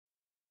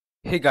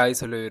Hey guys,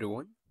 hello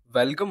everyone.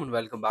 Welcome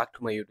back to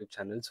my YouTube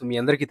channel. So, మీ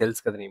అందరికీ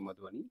తెలుసు కదా నేను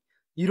మధు అని.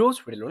 ఈరోజు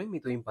వీడియోలోని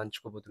మీతో ఏం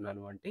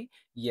పంచుకోబోతున్నాను అంటే,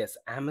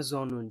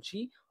 అమెజాన్ నుంచి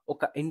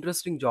ఒక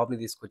ఇంట్రెస్టింగ్ జాబ్‌ని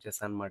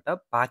తీసుకొచ్చేసానన్నమాట.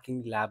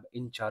 ప్యాకింగ్ ల్యాబ్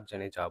ఇన్‌చార్జ్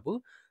అనే జాబు.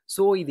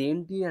 సో,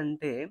 ఇదేంటి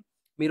అంటే,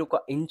 మీరొక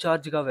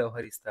ఇన్‌చార్జ్‌గా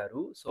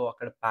వ్యవహరిస్తారు. సో,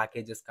 అక్కడ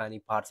ప్యాకేజెస్ కానీ,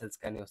 పార్సెల్స్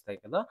కానీ వస్తాయి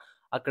కదా!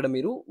 అక్కడ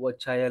మీరు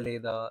వచ్చాయా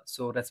లేదా,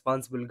 సో,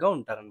 రెస్పాన్సిబుల్‌గా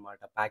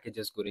ఉంటారన్నమాట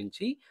ప్యాకేజెస్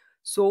గురించి.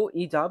 సో,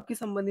 ఈ జాబ్‌కి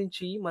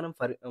సంబంధించి మనం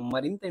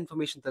మరింత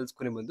ఇన్ఫర్మేషన్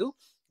తెలుసుకునే ముందు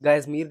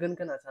గైస్, మీరు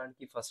గనుక నా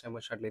ఛానల్‌కి ఫస్ట్ టైమ్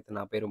వచ్చినట్లయితే,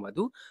 నా పేరు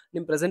మధు.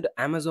 నేను ప్రెజెంట్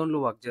అమెజాన్‌లో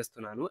వర్క్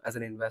చేస్తున్నాను యాస్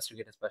ఎన్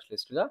ఇన్వెస్టిగేటివ్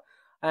స్పెషలిస్ట్‌గా.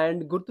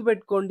 అండ్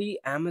గుర్తుపెట్టుకోండి,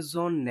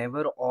 Amazon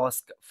never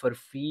ask for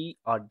fee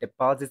are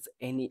deposits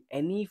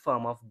any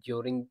form of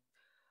during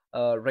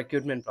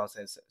recruitment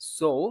process.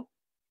 So,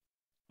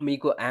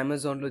 మీకు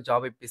అమెజాన్‌లో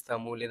జాబ్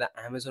ఇప్పిస్తాము, లేదా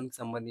అమెజాన్‌కి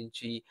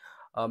సంబంధించి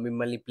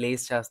మిమ్మల్ని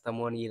ప్లేస్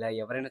చేస్తాము అని ఇలా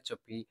ఎవరైనా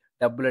చెప్పి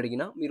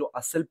డబ్బులడిగినా మీరు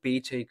అస్సలు పే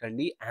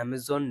చేయకండి.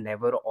 Amazon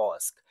never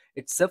ask.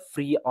 It's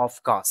free of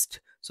cost.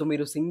 So,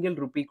 మీరు సింగిల్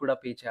రూపీ కూడా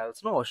పే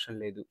చేయాల్సిన అవసరం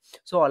లేదు.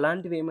 సో,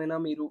 అలాంటివేమైనా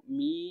మీరు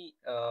మీ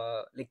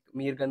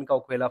మీరు గనుక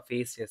ఒకవేళ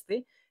ఫేస్ చేస్తే,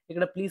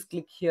 ఇక్కడ ప్లీజ్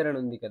క్లిక్ హియర్ అని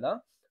ఉంది కదా!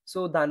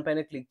 సో,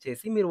 దానిపైన క్లిక్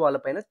చేసి మీరు వాళ్ళ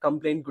పైన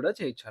కంప్లెయింట్ కూడా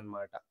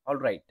చేయొచ్చనమాట.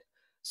 ఆల్‌రైట్.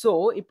 సో,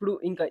 ఇప్పుడు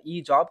ఇంకా ఈ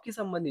జాబ్‌కి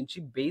సంబంధించి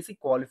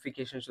బేసిక్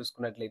క్వాలిఫికేషన్స్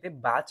చూసుకున్నట్లయితే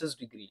బ్యాచిలర్స్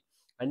డిగ్రీ.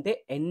 అంటే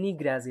ఎన్ని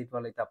గ్రాడ్యుయేట్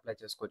వాళ్ళైతే అప్లై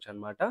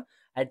చేసుకోవచ్చనమాట.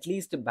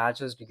 అట్‌లీస్ట్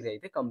బ్యాచిలర్స్ డిగ్రీ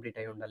అయితే కంప్లీట్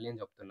అయ్యి ఉండాలి అని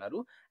చెప్తున్నారు.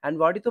 అండ్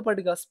వాటితో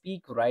పాటుగా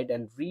speak, right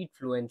and read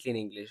fluently in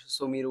English.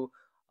 So, మీరు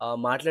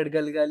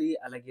మాట్లాడగలగాలి.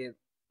 అలాగే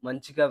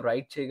మంచిగా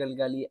రైట్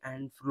చేయగలగాలి.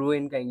 అండ్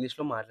ఫ్లూయెంట్‌గా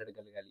ఇంగ్లీష్‌లో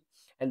మాట్లాడగలగాలి.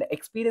 And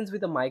experience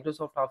with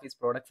Microsoft office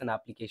products and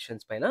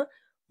applications పైన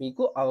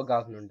మీకు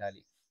అవగాహన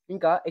ఉండాలి.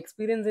 ఇంకా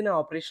ఎక్స్‌పీరియన్స్ ఇన్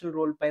ఆపరేషనల్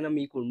రోల్ పైన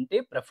మీకు ఉంటే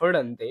ప్రిఫర్డ్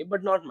అంతే.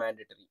 But not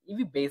mandatory.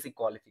 ఇవి బేసిక్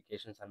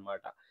క్వాలిఫికేషన్స్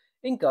అన్నమాట.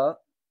 ఇంకా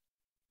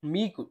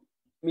మీకు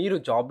మీరు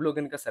జాబ్‌లో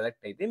గనుక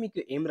సెలెక్ట్ అయితే మీకు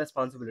ఏం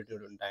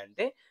రెస్పాన్సిబిలిటీలు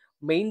ఉంటాయంటే,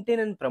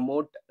 maintain and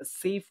promote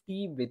safety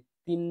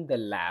within the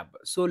lab.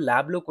 So,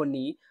 ల్యాబ్‌లో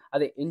కొన్ని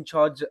అదే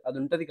ఇన్‌చార్జ్ అది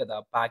ఉంటది కదా!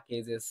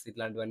 ప్యాకేజెస్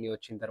ఇట్లాంటివన్నీ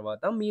వచ్చిన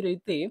తర్వాత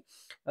మీరైతే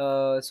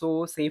సో,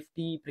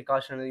 సేఫ్టీ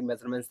ప్రికాషనరీ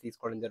మెజర్‌మెంట్స్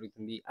తీసుకోవడం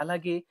జరుగుతుంది.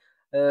 అలాగే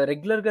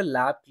రెగ్యులర్‌గా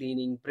lab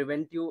cleaning,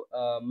 preventive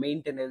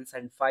maintenance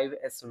and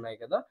 5 ఉన్నాయి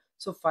కదా!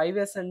 సో,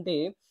 5 అంటే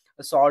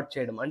సార్ట్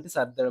చేయడం. అంటే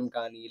సర్దడం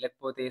కానీ,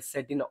 లేకపోతే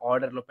సెట్ ఇన్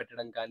ఆర్డర్‌లో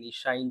పెట్టడం కానీ,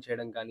 షైన్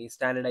చేయడం కానీ,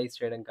 స్టాండర్డైజ్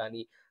చేయడం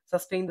కానీ,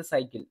 సస్టెయిన్ ద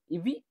సైకిల్.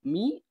 ఇవి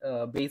మీ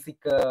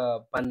బేసిక్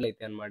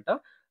పనులైతాయి అన్నమాట.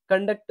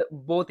 Conduct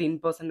both in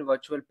person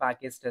virtual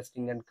package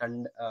testing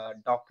and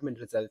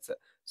document results.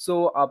 So,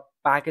 ఆ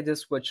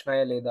ప్యాకేజెస్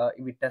వచ్చినాయా లేదా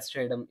ఇవి టెస్ట్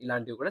చేయడం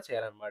ఇలాంటివి కూడా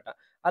చేయాలన్నమాట.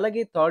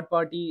 అలాగే థర్డ్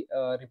పార్టీ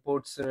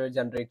రిపోర్ట్స్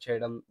జనరేట్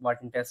చేయడం,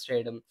 వాటిని టెస్ట్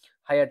చేయడం,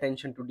 హై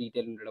అటెన్షన్ టు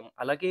డీటెయిల్ ఉండడం.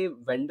 అలాగే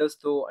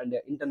వెండర్స్‌తో అండ్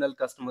ఇంటర్నల్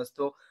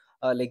కస్టమర్స్‌తో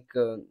లైక్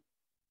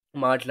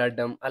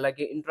మాట్లాడడం.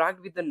 అలాగే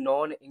interact with the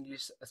non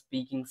English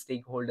speaking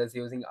stake holders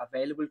using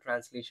available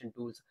translation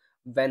tools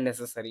when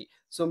necessary.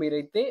 So,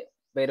 మీరైతే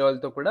వేరే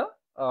వాళ్ళతో కూడా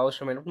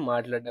అవసరమైనప్పుడు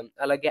మాట్లాడడం.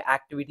 అలాగే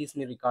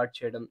యాక్టివిటీస్‌ని రికార్డ్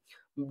చేయడం.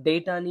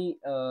 డేటాని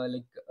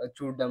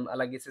చూడడం.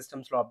 అలాగే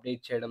సిస్టమ్స్‌లో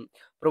అప్డేట్ చేయడం.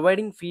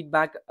 Providing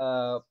feedback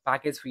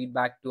package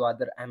feedback to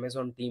other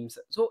Amazon teams.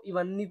 So,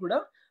 ఇవన్నీ కూడా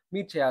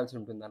మీరు చేయాల్సి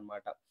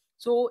ఉంటుందన్నమాట.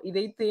 సో,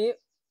 ఇదైతే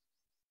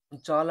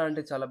చాలా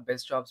అంటే చాలా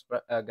బెస్ట్ జాబ్స్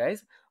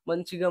గైస్.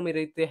 మంచిగా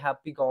మీరైతే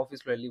హ్యాపీగా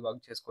ఆఫీస్‌లో ఎళ్లి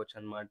వర్క్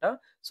చేసుకోవచ్చనమాట.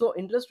 సో,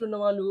 ఇంట్రెస్ట్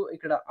ఉన్నవాళ్ళు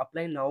ఇక్కడ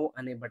అప్లై నౌ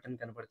అనే బటన్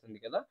కనపడుతుంది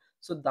కదా!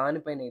 సో,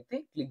 దానిపైనైతే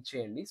క్లిక్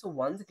చేయండి. సో,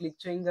 వన్స్ క్లిక్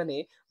చేయంగానే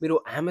మీరు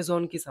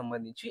అమెజాన్‌కి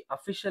సంబంధించి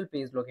అఫీషియల్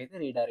పేజ్‌లోకైతే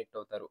రీడైరెక్ట్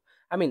అవుతారు.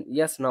 I mean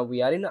now we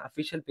are in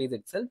official page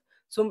itself.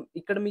 So,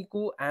 ఇక్కడ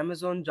మీకు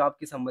అమెజాన్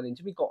జాబ్‌కి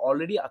సంబంధించి మీకు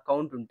ఆల్రెడీ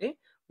అకౌంట్ ఉంటే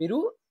మీరు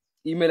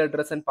ఈమెయిల్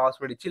అడ్రెస్ అండ్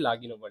పాస్వర్డ్ ఇచ్చి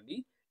లాగిన్ అవ్వండి.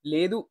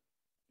 లేదు,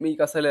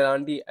 మీకసలు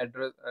ఎలాంటి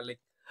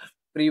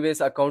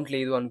ప్రీవియస్ అకౌంట్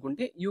లేదు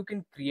అనుకుంటే you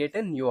can create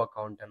a new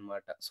account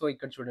అన్నమాట. సో,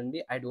 ఇక్కడ చూడండి,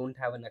 I don't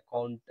have an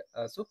account.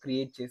 So,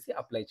 create చేసి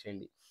అప్లై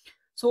చేయండి.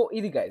 సో,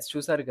 ఇది గైస్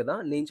చూసారు కదా!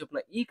 నేను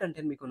చెప్పిన ఈ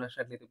కంటెంట్ మీకు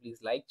నచ్చినట్లయితే ప్లీజ్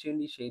లైక్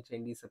చేయండి, షేర్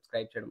చేయండి,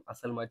 సబ్స్క్రైబ్ చేయడం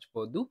అస్సలు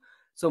మర్చిపోవద్దు.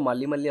 సో,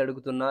 మళ్ళీ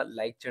అడుగుతున్నా,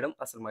 లైక్ చేయడం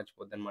అస్సలు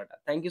మర్చిపోద్దన్నమాట.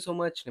 Thank you so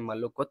much. నేను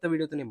మళ్ళీ కొత్త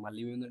వీడియోతో నేను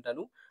మళ్ళీ మీ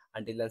ముందుంటాను.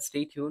 Until then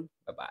stay tune.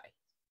 By.